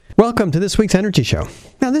Welcome to this week's Energy Show.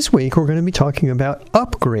 Now, this week we're going to be talking about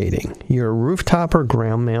upgrading your rooftop or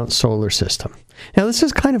ground mount solar system. Now, this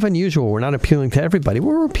is kind of unusual. We're not appealing to everybody.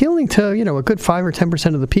 We're appealing to, a good 5 or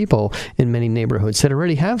 10% of the people in many neighborhoods that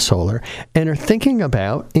already have solar and are thinking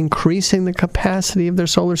about increasing the capacity of their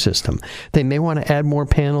solar system. They may want to add more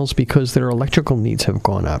panels because their electrical needs have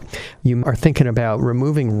gone up. You are thinking about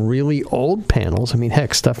removing really old panels. I mean,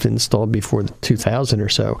 heck, stuff installed before 2000 or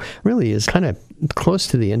so really is kind of close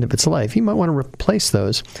to the end of its life. You might want to replace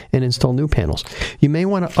those and install new panels. You may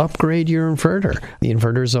want to upgrade your inverter. The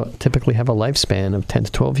inverters typically have a lifespan of 10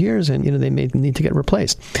 to 12 years, and they may need to get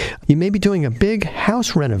replaced. You may be doing a big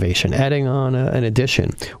house renovation, adding on an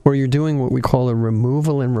addition, or you're doing what we call a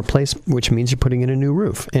removal and replace, which means you're putting in a new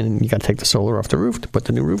roof, and you got to take the solar off the roof to put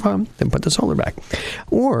the new roof on, then put the solar back.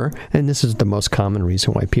 Or, and this is the most common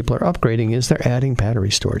reason why people are upgrading, is they're adding battery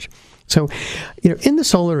storage. So, in the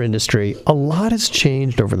solar industry, a lot has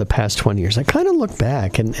changed over the past 20 years. I kind of look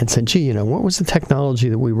back and said, gee, what was the technology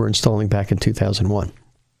that we were installing back in 2001?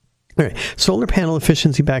 All right. Solar panel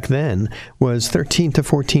efficiency back then was 13 to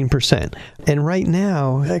 14%. And right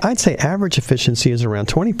now, I'd say average efficiency is around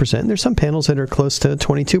 20%. There's some panels that are close to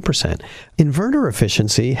 22%. Inverter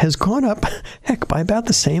efficiency has gone up, by about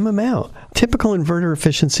the same amount. Typical inverter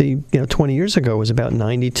efficiency, 20 years ago was about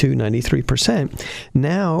 92, 93%.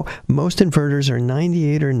 Now, most inverters are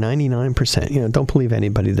 98 or 99%. Don't believe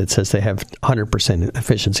anybody that says they have 100%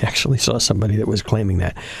 efficiency. I actually saw somebody that was claiming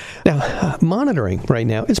that. Now, monitoring right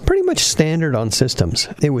now is pretty much standard on systems.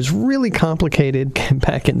 It was really complicated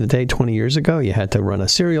back in the day 20 years ago. You had to run a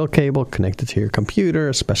serial cable, connect it to your computer,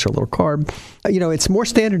 a special little card. It's more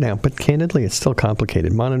standard now, but candidly, it's still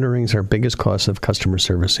complicated. Monitoring is our biggest cost of customer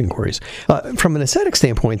service inquiries. From an aesthetic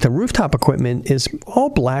standpoint, the rooftop equipment is all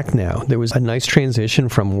black now. There was a nice transition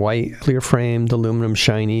from white, clear-framed, aluminum,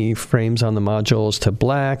 shiny frames on the modules to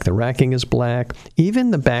black. The racking is black.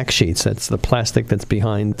 Even the back sheets, that's the plastic that's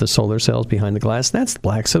behind the solar cells, behind the glass, that's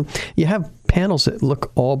black. So you have panels that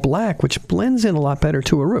look all black, which blends in a lot better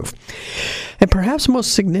to a roof. And perhaps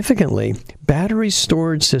most significantly, battery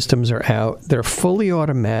storage systems are out. They're fully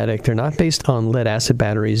automatic. They're not based on lead-acid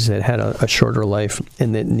batteries that had a shorter life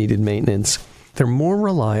and that needed maintenance. They're more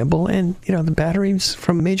reliable, and the batteries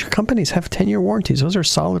from major companies have 10-year warranties. Those are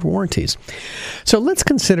solid warranties. So let's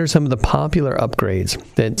consider some of the popular upgrades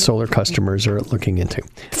that solar customers are looking into.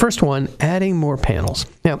 First one, adding more panels.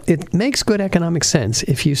 Now, it makes good economic sense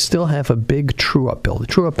if you still have a big true-up bill. The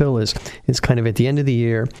true-up bill is kind of at the end of the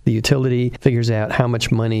year. The utility figures out how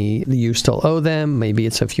much money you still owe them. Maybe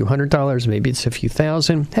it's a few $100s, maybe it's a few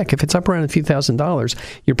thousand. Heck, if it's up around a few $1,000s,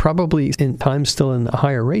 you're probably in time still in the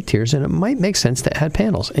higher rate tiers, and it might make sense to add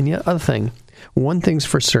panels. And the other thing, one thing's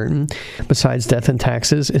for certain, besides death and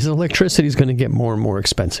taxes, is electricity is going to get more and more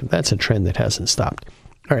expensive. That's a trend that hasn't stopped.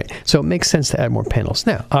 All right, so it makes sense to add more panels.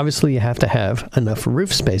 Now, obviously, you have to have enough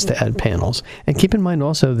roof space to add panels. And keep in mind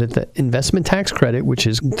also that the investment tax credit, which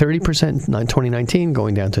is 30% in 2019,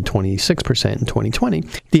 going down to 26% in 2020,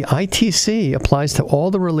 the ITC applies to all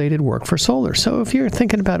the related work for solar. So if you're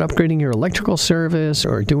thinking about upgrading your electrical service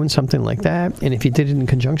or doing something like that, and if you did it in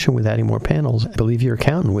conjunction with adding more panels, I believe your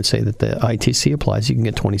accountant would say that the ITC applies. You can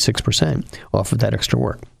get 26% off of that extra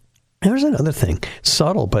work. There's another thing,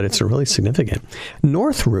 subtle, but it's really significant.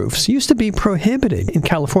 North roofs used to be prohibited. In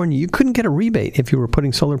California, you couldn't get a rebate if you were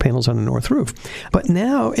putting solar panels on a north roof. But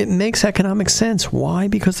now it makes economic sense. Why?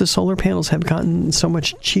 Because the solar panels have gotten so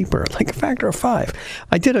much cheaper, like a factor of 5.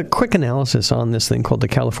 I did a quick analysis on this thing called the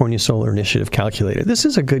California Solar Initiative Calculator. This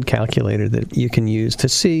is a good calculator that you can use to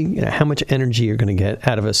see how much energy you're going to get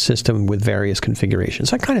out of a system with various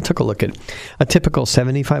configurations. I kind of took a look at a typical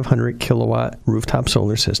 7,500 kilowatt rooftop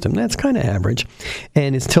solar system. That's kind of average,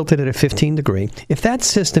 and it's tilted at a 15 degree. If that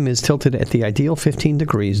system is tilted at the ideal 15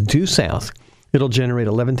 degrees due south, it'll generate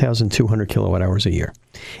 11,200 kilowatt hours a year.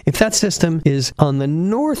 If that system is on the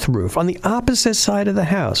north roof, on the opposite side of the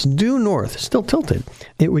house, due north, still tilted,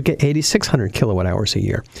 it would get 8,600 kilowatt hours a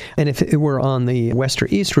year. And if it were on the west or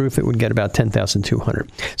east roof, it would get about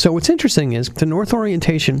 10,200. So what's interesting is the north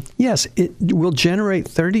orientation, yes, it will generate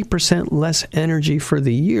 30% less energy for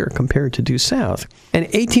the year compared to due south, and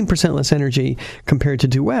 18% less energy compared to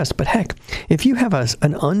due west. But heck, if you have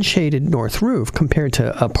an unshaded north roof compared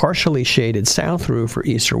to a partially shaded south south roof or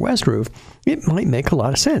east or west roof, it might make a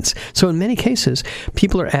lot of sense. So in many cases,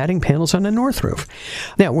 people are adding panels on the north roof.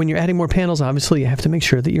 Now, when you're adding more panels, obviously you have to make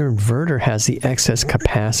sure that your inverter has the excess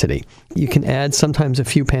capacity. You can add sometimes a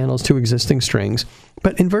few panels to existing strings,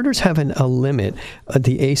 but inverters have a limit,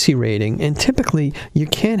 the AC rating, and typically you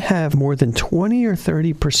can't have more than 20 or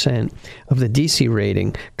 30% of the DC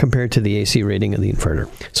rating compared to the AC rating of the inverter.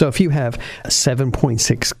 So if you have a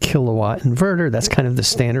 7.6 kilowatt inverter, that's kind of the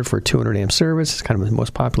standard for 200 amp service, it's kind of the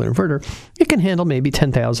most popular inverter, it can handle maybe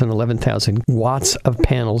 10,000, 11,000 watts of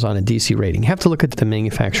panels on a DC rating. You have to look at the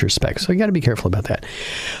manufacturer's specs, so you got to be careful about that.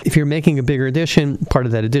 If you're making a bigger addition, part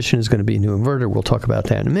of that addition is going to be a new inverter. We'll talk about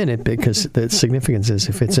that in a minute, because the significance is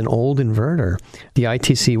if it's an old inverter, the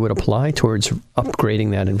ITC would apply towards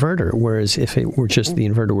upgrading that inverter, whereas if it were just the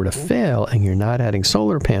inverter were to fail and you're not adding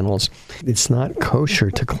solar panels, it's not kosher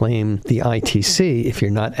to claim the ITC if you're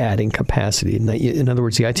not adding capacity. In other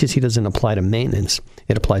words, the ITC doesn't apply to maintenance,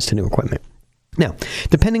 it applies to new equipment. Now,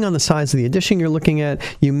 depending on the size of the addition you're looking at,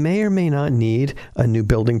 you may or may not need a new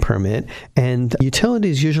building permit, and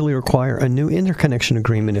utilities usually require a new interconnection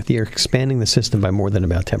agreement if you're expanding the system by more than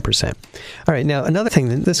about 10%. All right, now another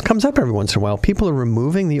thing, this comes up every once in a while, people are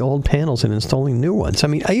removing the old panels and installing new ones. I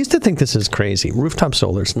mean, I used to think this is crazy. Rooftop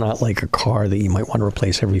solar is not like a car that you might want to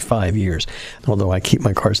replace every 5 years, although I keep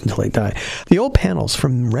my cars until they die. The old panels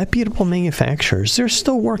from reputable manufacturers, they're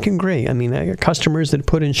still working great. I mean, I got customers that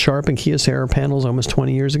put in Sharp and Kyocera panels almost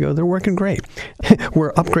 20 years ago. They're working great.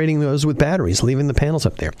 We're upgrading those with batteries, leaving the panels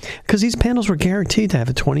up there. Because these panels were guaranteed to have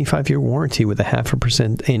a 25-year warranty with a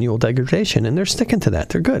 0.5% annual degradation, and they're sticking to that.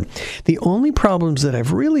 They're good. The only problems that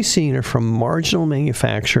I've really seen are from marginal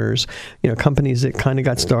manufacturers, companies that kind of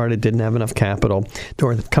got started, didn't have enough capital,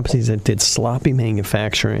 or the companies that did sloppy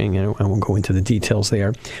manufacturing, I won't go into the details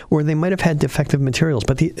there, or they might have had defective materials.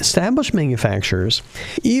 But the established manufacturers,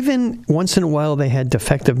 even once in a while they had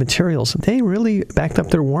defective materials, they really backed up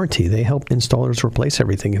their warranty. They helped installers replace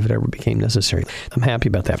everything if it ever became necessary. I'm happy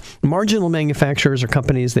about that. Marginal manufacturers or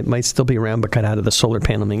companies that might still be around but got out of the solar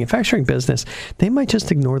panel manufacturing business, they might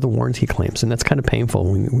just ignore the warranty claims, and that's kind of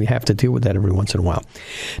painful. We have to deal with that every once in a while.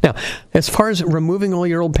 Now, as far as removing all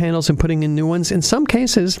your old panels and putting in new ones, in some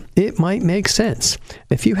cases, it might make sense.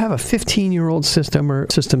 If you have a 15-year-old system or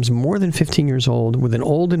systems more than 15 years old with an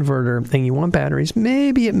old inverter and you want batteries,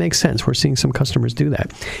 maybe it makes sense. We're seeing some customers do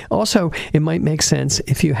that. Also, it might make sense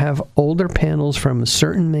if you have older panels from a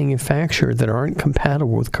certain manufacturer that aren't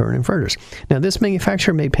compatible with current inverters. Now, this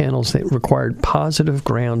manufacturer made panels that required positive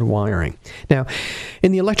ground wiring. Now,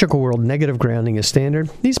 in the electrical world, negative grounding is standard.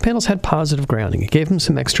 These panels had positive grounding. It gave them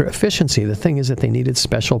some extra efficiency. The thing is that they needed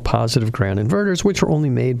special positive ground inverters, which were only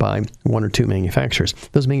made by one or two manufacturers.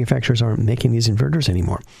 Those manufacturers aren't making these inverters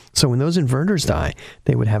anymore. So when those inverters die,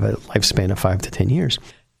 they would have a lifespan of 5 to 10 years.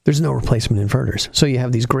 There's no replacement inverters. So you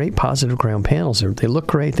have these great positive ground panels. They look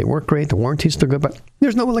great, they work great, the warranty's still good, but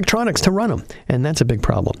there's no electronics to run them, and that's a big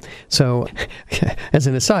problem. So as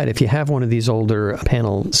an aside, if you have one of these older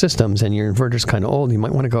panel systems and your inverter's kind of old, you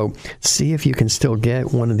might want to go see if you can still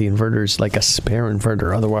get one of the inverters, like a spare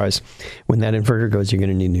inverter. Otherwise, when that inverter goes, you're going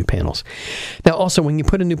to need new panels. Now, also, when you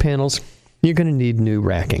put in new panels, you're going to need new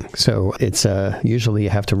racking. So it's usually you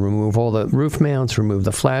have to remove all the roof mounts, remove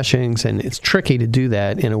the flashings, and it's tricky to do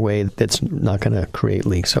that in a way that's not going to create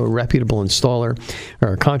leaks. So a reputable installer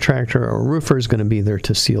or a contractor or a roofer is going to be there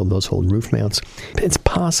to seal those old roof mounts. It's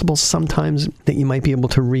possible sometimes that you might be able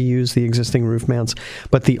to reuse the existing roof mounts,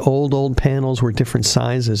 but the old panels were different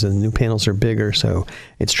sizes and the new panels are bigger, so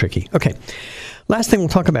it's tricky. Okay. Last thing we'll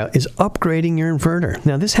talk about is upgrading your inverter.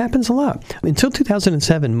 Now, this happens a lot. Until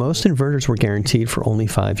 2007, most inverters were guaranteed for only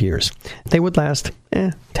 5 years. They would last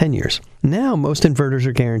 10 years. Now, most inverters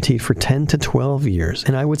are guaranteed for 10 to 12 years,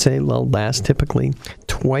 and I would say they'll last typically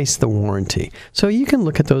twice the warranty. So you can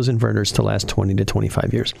look at those inverters to last 20 to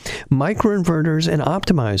 25 years. Microinverters and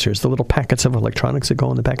optimizers, the little packets of electronics that go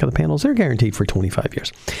on the back of the panels, they're guaranteed for 25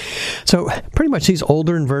 years. So pretty much these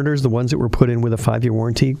older inverters, the ones that were put in with a 5-year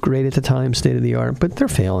warranty, great at the time, state-of-the-art, but they're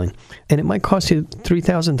failing. And it might cost you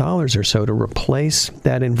 $3,000 or so to replace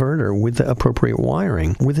that inverter with the appropriate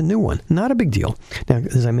wiring with a new one. Not a big deal. Now,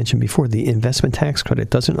 as I mentioned before, the investment tax credit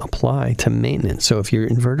doesn't apply to maintenance. So if your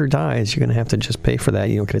inverter dies, you're going to have to just pay for that.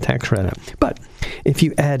 You don't get a tax credit. But If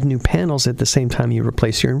you add new panels at the same time you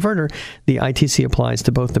replace your inverter, the ITC applies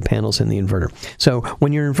to both the panels and the inverter. So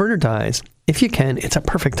when your inverter dies, if you can, it's a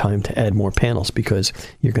perfect time to add more panels because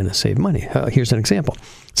you're going to save money. Here's an example.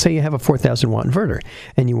 Say you have a 4,000 watt inverter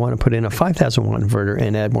and you want to put in a 5,000 watt inverter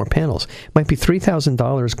and add more panels. It might be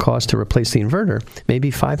 $3,000 cost to replace the inverter,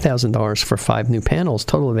 maybe $5,000 for 5 new panels,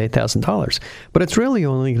 total of $8,000. But it's really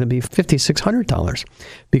only going to be $5,600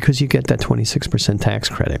 because you get that 26% tax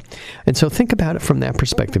credit. And so think about it from that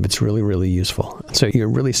perspective. It's really, really useful. So you're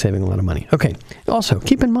really saving a lot of money. Okay. Also,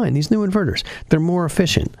 keep in mind, these new inverters, they're more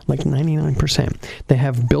efficient, like 99%. They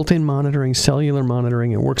have built-in monitoring, cellular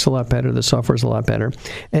monitoring. It works a lot better. The software is a lot better.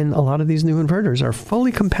 And a lot of these new inverters are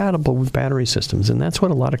fully compatible with battery systems, and that's what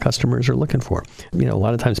a lot of customers are looking for. You know, a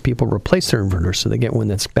lot of times people replace their inverters so they get one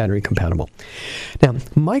that's battery compatible. Now,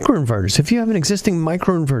 microinverters, if you have an existing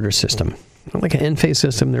microinverter system, like an Enphase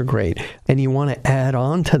system, they're great, and you want to add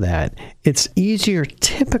on to that, it's easier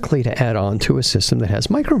typically to add on to a system that has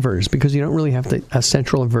microinverters because you don't really have a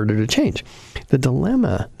central inverter to change. The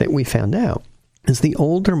dilemma that we found out is the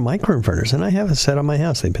older microinverters, and I have a set on my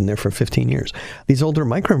house. They've been there for 15 years. These older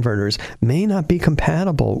microinverters may not be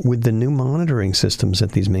compatible with the new monitoring systems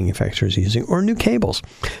that these manufacturers are using or new cables.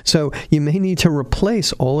 So you may need to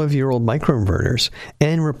replace all of your old microinverters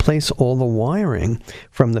and replace all the wiring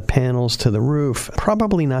from the panels to the roof,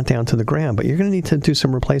 probably not down to the ground, but you're going to need to do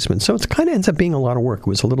some replacements. So it kind of ends up being a lot of work. It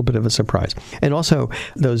was a little bit of a surprise. And also,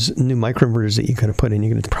 those new microinverters that you're going to put in,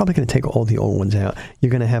 you're probably going to take all the old ones out. You're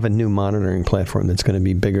going to have a new monitoring platform that's going to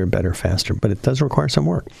be bigger, better, faster, but it does require some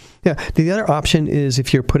work. Yeah, the other option is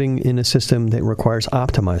if you're putting in a system that requires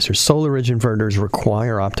optimizers. SolarEdge inverters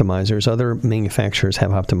require optimizers. Other manufacturers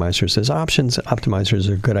have optimizers as options. Optimizers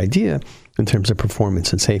are a good idea in terms of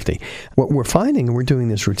performance and safety. What we're finding, and we're doing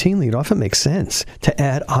this routinely, it often makes sense to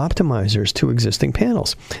add optimizers to existing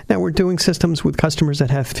panels. Now, we're doing systems with customers that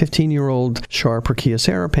have 15-year-old Sharp or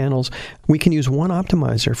Kyocera panels. We can use one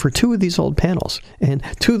optimizer for 2 of these old panels, and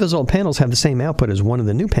 2 of those old panels have the same output as one of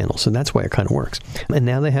the new panels, so that's why it kind of works. And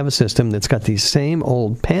now they have a system that's got these same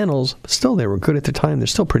old panels. Still, they were good at the time. They're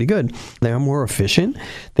still pretty good. They are more efficient.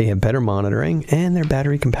 They have better monitoring, and they're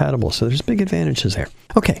battery compatible, so there's big advantages there.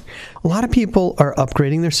 Okay, a lot of people are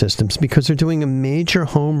upgrading their systems because they're doing a major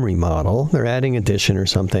home remodel. They're adding addition or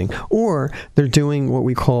something, or they're doing what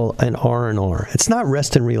we call an R&R. It's not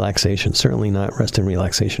rest and relaxation, certainly not rest and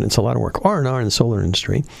relaxation. It's a lot of work. R&R in the solar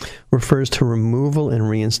industry refers to removal and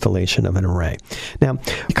reinstallation of an array. Now,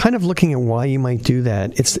 kind of looking at why you might do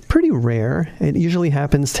that, it's pretty rare. It usually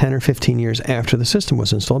happens 10 or 15 years after the system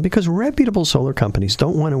was installed because reputable solar companies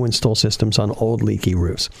don't want to install systems on old leaky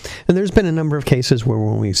roofs. And there's been a number of cases where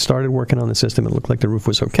when we started working on the system, it looked like the roof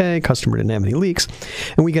was okay, customer didn't have any leaks,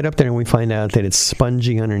 and we get up there and we find out that it's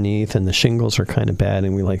spongy underneath and the shingles are kind of bad,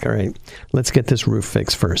 and we're like, all right, let's get this roof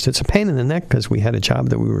fixed first. It's a pain in the neck because we had a job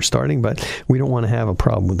that we were starting, but we don't want to have a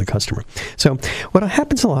problem with the customer. So what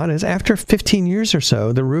happens a lot is after 15 years or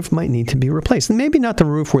so, the roof might need to be replaced. And maybe not the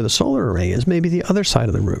roof where the solar array is, maybe the other side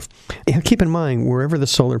of the roof. Keep in mind, wherever the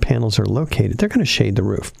solar panels are located, they're going to shade the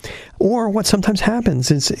roof. Or what sometimes happens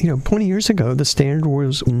is, 20 years ago, the standard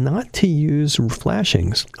was not to use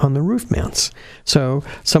flashings on the roof mounts. So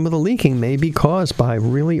some of the leaking may be caused by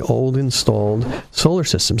really old installed solar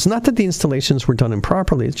systems. Not that the installations were done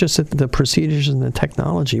improperly, it's just that the procedures and the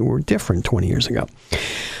technology were different 20 years ago.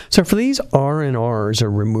 So for these R&Rs,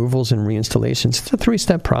 or removals and reinstallations, it's a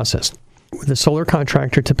 3-step process. The solar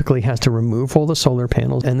contractor typically has to remove all the solar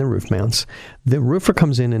panels and the roof mounts. The roofer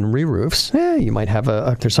comes in and re-roofs. You might have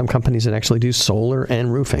there's some companies that actually do solar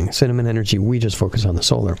and roofing. Cinnamon Energy, we just focus on the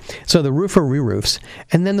solar. So the roofer re-roofs,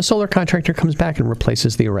 and then the solar contractor comes back and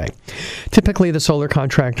replaces the array. Typically, the solar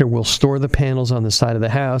contractor will store the panels on the side of the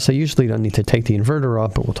house. They usually don't need to take the inverter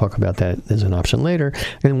off, but we'll talk about that as an option later.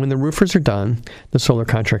 And when the roofers are done, the solar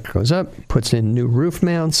contractor goes up, puts in new roof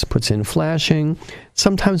mounts, puts in flashing.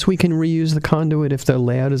 Sometimes we can reuse the conduit if the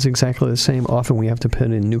layout is exactly the same. Often we have to put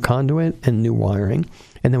in new conduit and new wiring,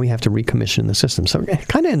 and then we have to recommission the system. So it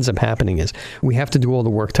kind of ends up happening is we have to do all the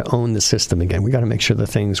work to own the system again. We got to make sure the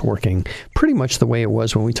thing's working pretty much the way it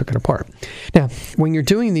was when we took it apart. Now, when you're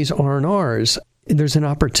doing these R&Rs, there's an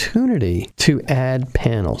opportunity to add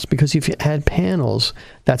panels, because if you add panels,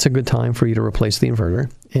 that's a good time for you to replace the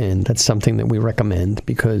inverter. And that's something that we recommend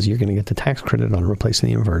because you're going to get the tax credit on replacing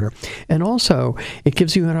the inverter. And also, it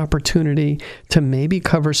gives you an opportunity to maybe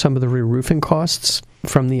cover some of the re-roofing costs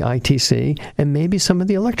from the ITC and maybe some of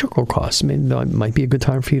the electrical costs. Maybe that might be a good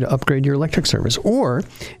time for you to upgrade your electric service. Or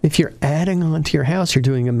if you're adding on to your house, you're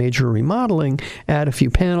doing a major remodeling, add a few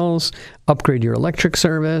panels, upgrade your electric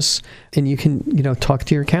service, and you can, talk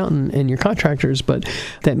to your accountant and your contractors, but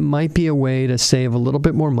that might be a way to save a little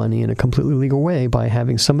bit more money in a completely legal way by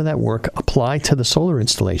having some of that work apply to the solar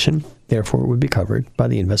installation. Therefore, it would be covered by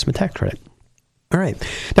the investment tax credit. All right.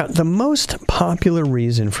 Now, the most popular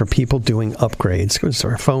reason for people doing upgrades, because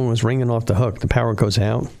our phone was ringing off the hook, the power goes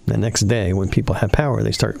out, the next day when people have power,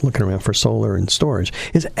 they start looking around for solar and storage,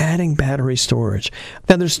 is adding battery storage.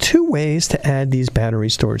 Now, there's two ways to add these battery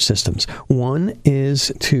storage systems. One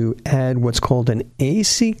is to add what's called an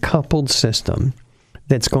AC coupled system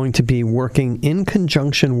that's going to be working in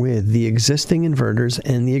conjunction with the existing inverters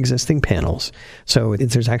and the existing panels. So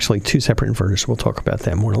there's actually two separate inverters. We'll talk about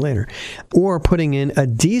that more later. Or putting in a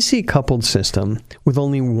DC coupled system with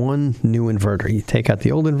only one new inverter. You take out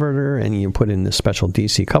the old inverter and you put in the special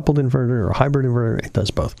DC coupled inverter or hybrid inverter. It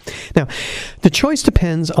does both. Now, the choice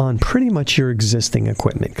depends on pretty much your existing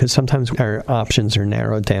equipment, because sometimes our options are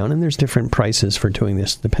narrowed down and there's different prices for doing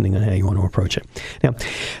this depending on how you want to approach it. Now,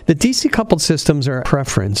 the DC coupled systems are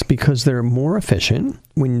preference because they're more efficient.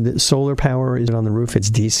 When the solar power is on the roof, it's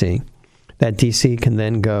DC. That DC can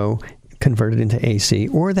then go converted into AC,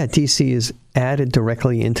 or that DC is added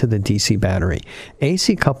directly into the DC battery.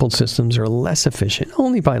 AC coupled systems are less efficient,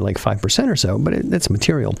 only by like 5% or so, but that's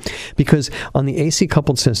material, because on the AC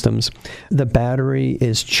coupled systems, the battery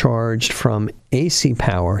is charged from AC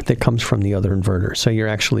power that comes from the other inverter. So you're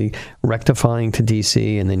actually rectifying to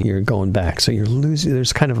DC and then you're going back. So you're losing,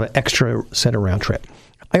 there's kind of an extra set of round trip.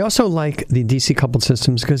 I also like the DC coupled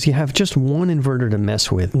systems because you have just one inverter to mess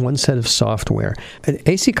with, one set of software.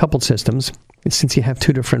 AC coupled systems, since you have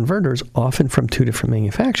two different inverters, often from two different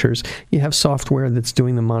manufacturers, you have software that's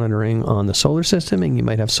doing the monitoring on the solar system, and you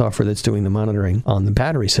might have software that's doing the monitoring on the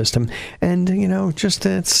battery system. And, just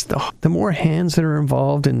it's the more hands that are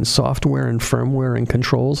involved in software and firmware and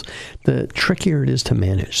controls, the trickier it is to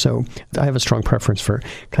manage. So I have a strong preference for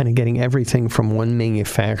kind of getting everything from one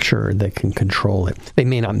manufacturer that can control it. They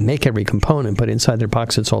may not make every component, but inside their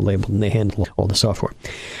box it's all labeled and they handle all the software.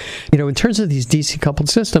 In terms of these DC coupled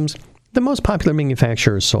systems, the most popular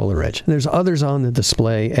manufacturer is SolarEdge. There's others on the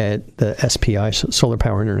display at the SPI, Solar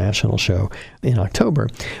Power International show in October.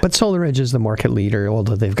 But SolarEdge is the market leader,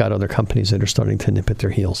 although they've got other companies that are starting to nip at their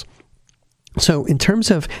heels. So in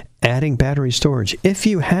terms of adding battery storage, if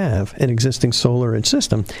you have an existing SolarEdge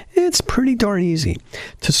system, it's pretty darn easy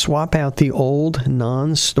to swap out the old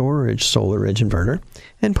non-storage SolarEdge inverter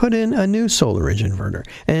and put in a new SolarEdge inverter.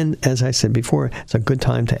 And as I said before, it's a good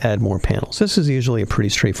time to add more panels. This is usually a pretty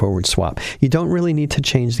straightforward swap. You don't really need to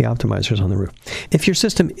change the optimizers on the roof. If your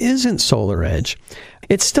system isn't SolarEdge,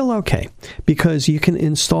 it's still okay because you can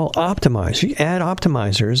install optimizers. You add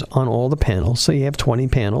optimizers on all the panels. So you have 20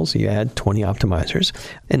 panels, you add 20 optimizers.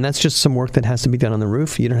 And that's just some work that has to be done on the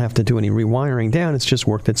roof. You don't have to do any rewiring down. It's just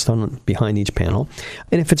work that's done behind each panel.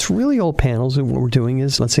 And if it's really old panels, what we're doing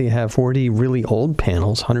is, let's say you have 40 really old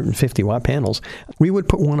panels, 150 watt panels, we would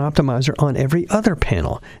put one optimizer on every other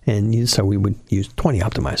panel. And so we would use 20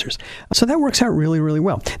 optimizers. So that works out really, really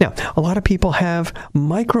well. Now, a lot of people have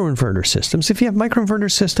microinverter systems. If you have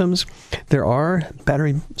microinverter systems, there are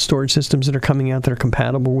battery storage systems that are coming out that are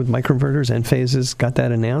compatible with microinverters. Enphase has got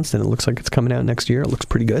that announced, and it looks like it's coming out next year. It looks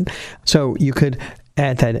pretty good. So you could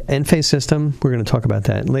add that Enphase system. We're going to talk about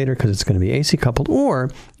that later because it's going to be AC coupled. Or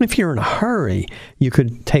if you're in a hurry, you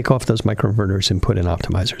could take off those microinverters and put in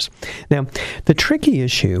optimizers. Now, the tricky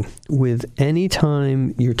issue with any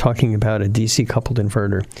time you're talking about a DC coupled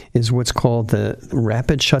inverter is what's called the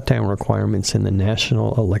rapid shutdown requirements in the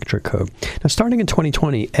National Electric Code. Now, starting in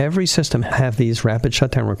 2020, every system have these rapid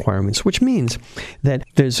shutdown requirements, which means that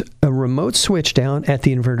there's a remote switch down at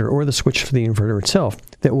the inverter or the switch for the inverter itself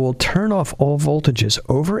that will turn off all voltages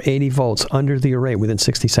over 80 volts under the array within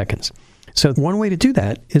 60 seconds. So one way to do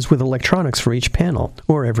that is with electronics for each panel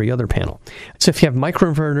or every other panel. So if you have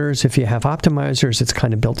microinverters, if you have optimizers, it's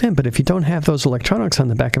kind of built in. But if you don't have those electronics on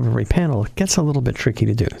the back of every panel, it gets a little bit tricky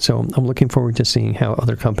to do. So I'm looking forward to seeing how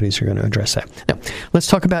other companies are going to address that. Now, let's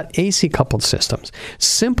talk about AC coupled systems.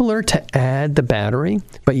 Simpler to add the battery,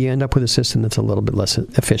 but you end up with a system that's a little bit less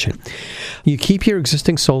efficient. You keep your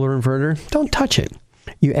existing solar inverter, don't touch it.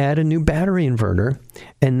 You add a new battery inverter,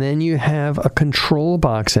 and then you have a control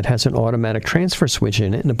box that has an automatic transfer switch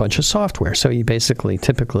in it and a bunch of software. So you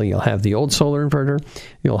typically, you'll have the old solar inverter,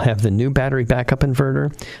 you'll have the new battery backup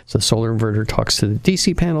inverter. So the solar inverter talks to the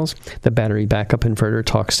DC panels, the battery backup inverter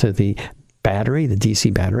talks to the battery, the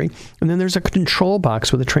DC battery, and then there's a control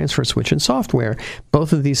box with a transfer switch and software.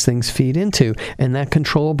 Both of these things feed into, and that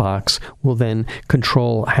control box will then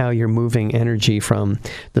control how you're moving energy from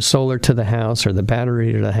the solar to the house, or the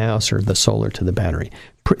battery to the house, or the solar to the battery.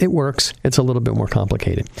 It works. It's a little bit more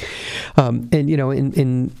complicated. And,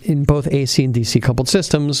 in both AC and DC coupled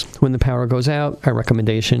systems, when the power goes out, our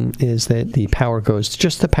recommendation is that the power goes to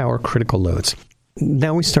just the power critical loads.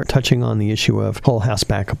 Now we start touching on the issue of whole house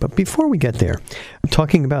backup. But before we get there,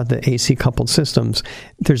 talking about the AC coupled systems,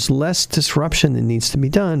 there's less disruption that needs to be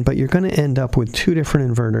done, but you're going to end up with 2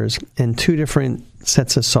 different inverters and 2 different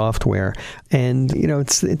sets of software. And,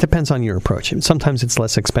 it depends on your approach. Sometimes it's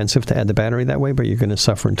less expensive to add the battery that way, but you're going to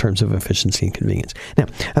suffer in terms of efficiency and convenience. Now,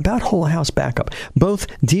 about whole house backup, both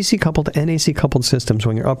DC coupled and AC coupled systems,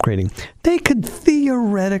 when you're upgrading, they could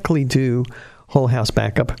theoretically do whole house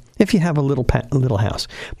backup if you have a little house.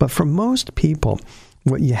 But for most people,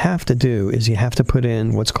 what you have to do is you have to put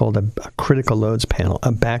in what's called a critical loads panel,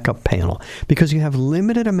 a backup panel, because you have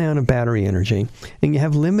limited amount of battery energy and you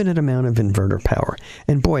have limited amount of inverter power.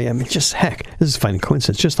 And boy, this is a funny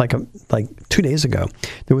coincidence. Just like 2 days ago,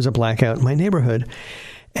 there was a blackout in my neighborhood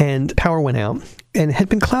and power went out, and it had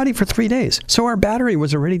been cloudy for 3 days. So our battery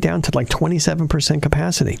was already down to 27%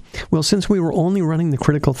 capacity. Well, since we were only running the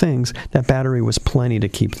critical things, that battery was plenty to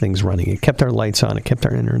keep things running. It kept our lights on. It kept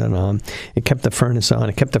our internet on. It kept the furnace on.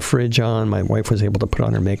 It kept the fridge on. My wife was able to put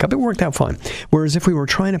on her makeup. It worked out fine. Whereas if we were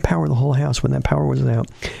trying to power the whole house when that power was out,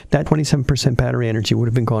 that 27% battery energy would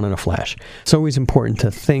have been gone in a flash. It's always important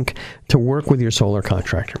to work with your solar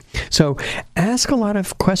contractor. So ask a lot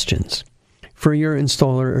of questions for your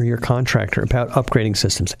installer or your contractor about upgrading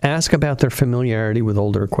systems. Ask about their familiarity with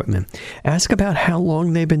older equipment. Ask about how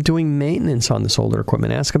long they've been doing maintenance on this older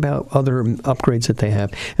equipment. Ask about other upgrades that they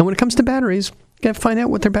have. And when it comes to batteries, you got to find out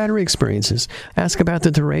what their battery experience is. Ask about the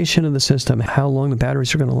duration of the system, how long the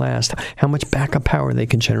batteries are going to last, how much backup power they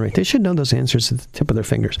can generate. They should know those answers at the tip of their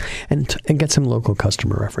fingers, and get some local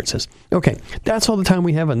customer references. Okay, that's all the time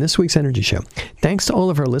we have on this week's Energy Show. Thanks to all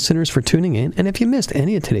of our listeners for tuning in. And if you missed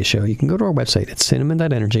any of today's show, you can go to our website at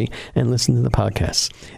cinnamon.energy and listen to the podcasts.